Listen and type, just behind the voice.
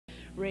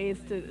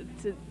raised to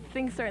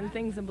think certain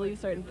things and believe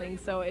certain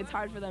things, so it's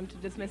hard for them to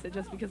dismiss it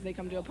just because they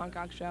come to a punk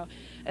rock show.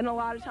 And a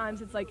lot of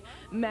times it's like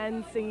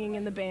men singing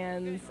in the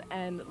bands,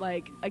 and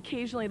like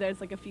occasionally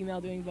there's like a female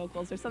doing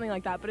vocals or something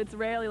like that, but it's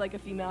rarely like a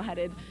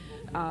female-headed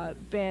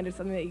band or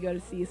something that you go to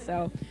see.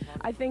 So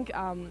I think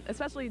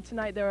especially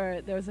tonight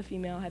there was a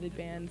female-headed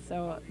band,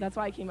 so that's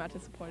why I came out to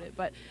support it.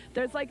 But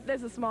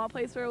there's a small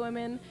place for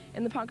women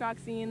in the punk rock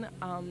scene,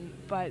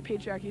 but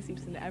patriarchy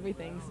seeps into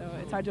everything, so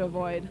it's hard to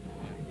avoid.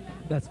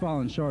 That's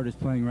Fallen Short is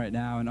playing right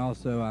now, and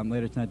also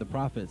later tonight the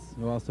Prophets,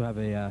 who also have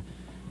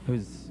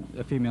who's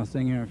a female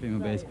singer, a female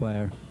bass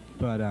player.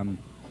 But and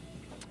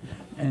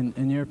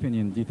in your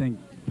opinion, do you think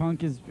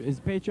punk is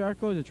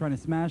patriarchal? Is it trying to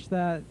smash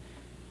that?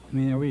 I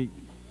mean,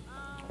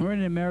 we're in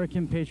an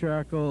American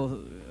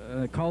patriarchal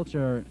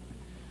culture,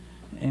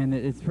 and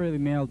it's pretty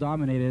male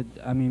dominated.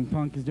 I mean,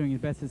 punk is doing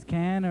as best as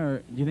can, or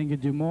do you think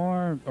it'd do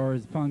more, or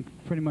is punk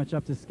pretty much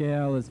up to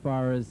scale as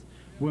far as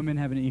women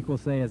having an equal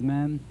say as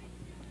men?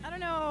 I don't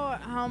know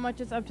how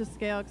much it's up to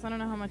scale, because I don't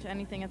know how much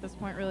anything at this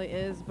point really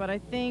is, but I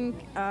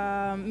think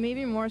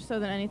maybe more so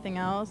than anything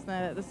else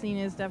that the scene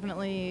is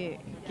definitely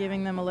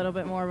giving them a little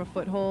bit more of a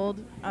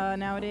foothold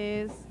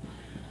nowadays.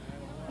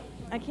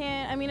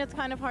 I mean, it's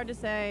kind of hard to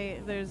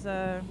say. There's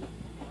a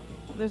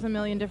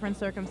million different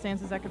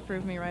circumstances that could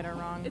prove me right or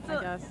wrong,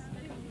 I guess.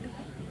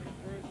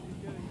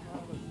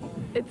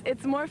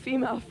 It's more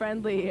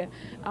female-friendly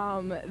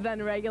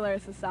than regular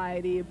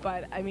society,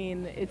 but I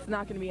mean, it's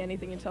not going to be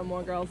anything until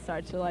more girls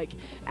start to like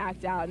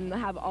act out and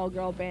have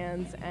all-girl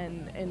bands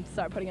and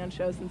start putting on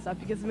shows and stuff,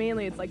 because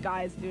mainly it's like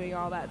guys doing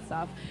all that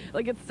stuff.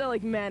 Like, it's still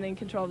like men in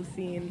control of the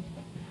scene.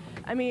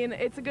 I mean,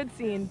 it's a good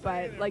scene,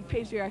 but like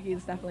patriarchy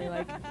is definitely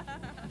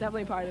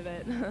definitely part of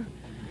it.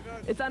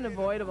 It's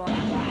unavoidable.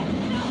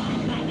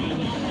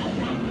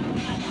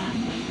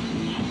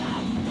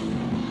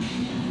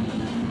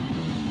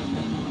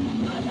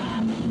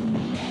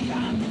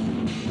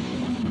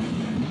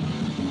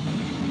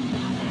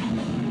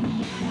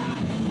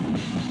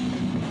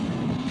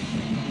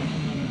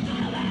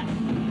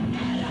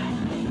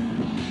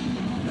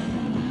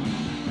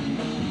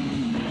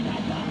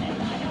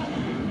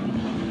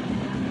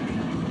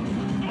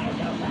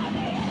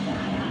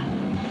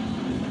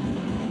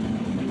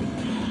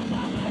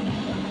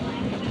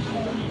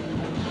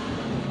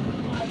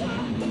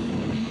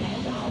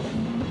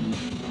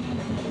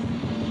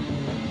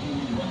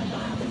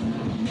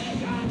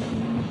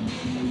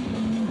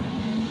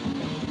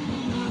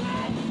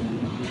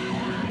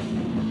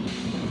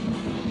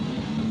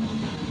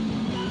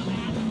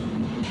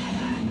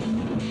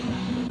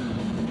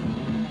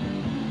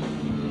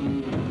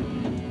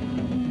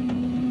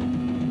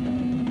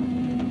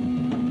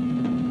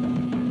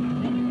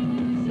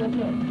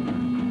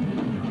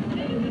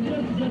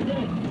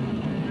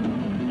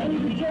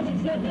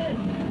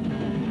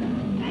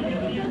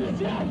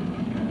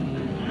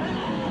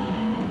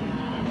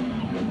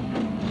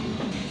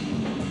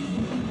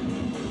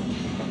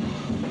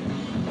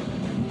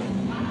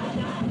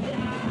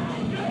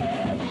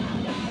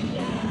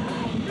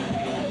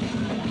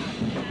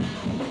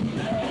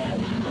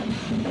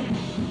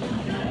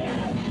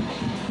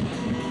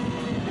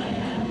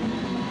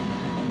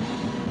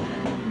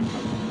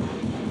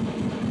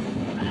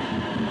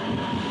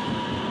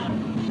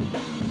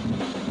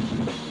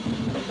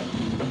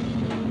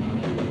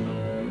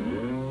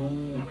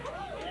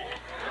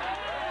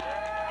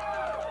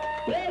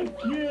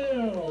 Thank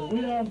you!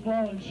 We are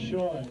falling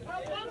short.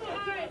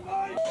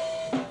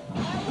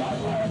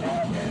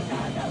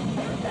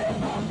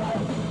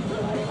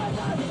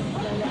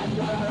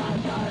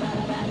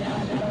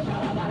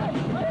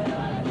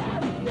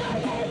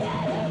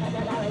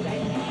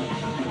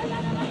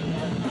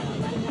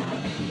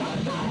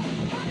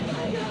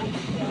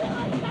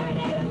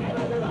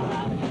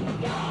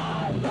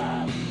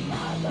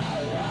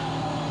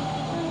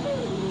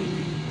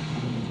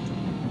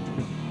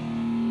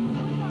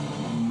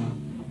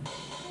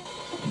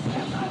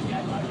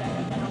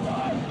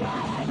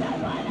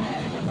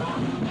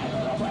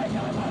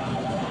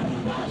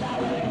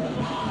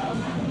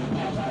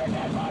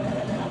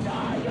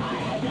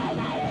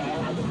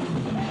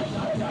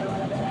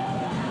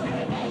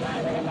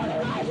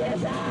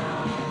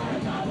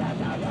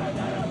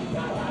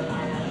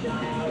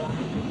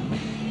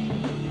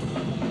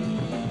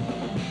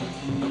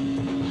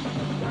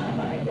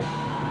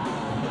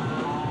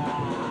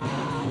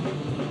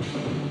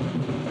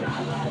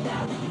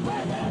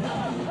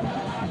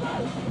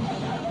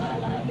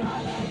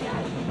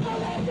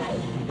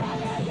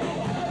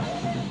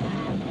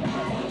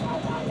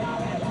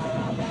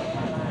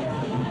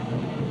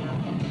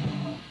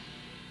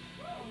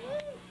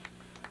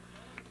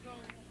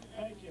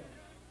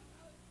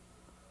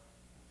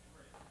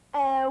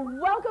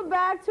 Welcome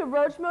back to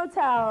Roach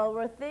Motel,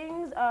 where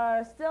things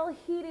are still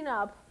heating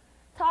up.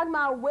 Talking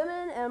about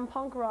women and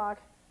punk rock.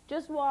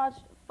 Just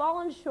watched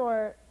Fallen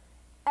Short,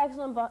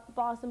 excellent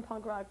Boston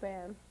punk rock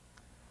band.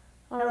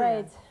 All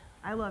right.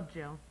 I love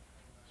Jill.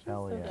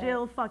 Hell yeah.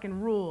 Jill fucking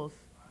rules.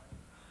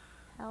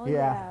 Hell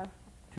yeah.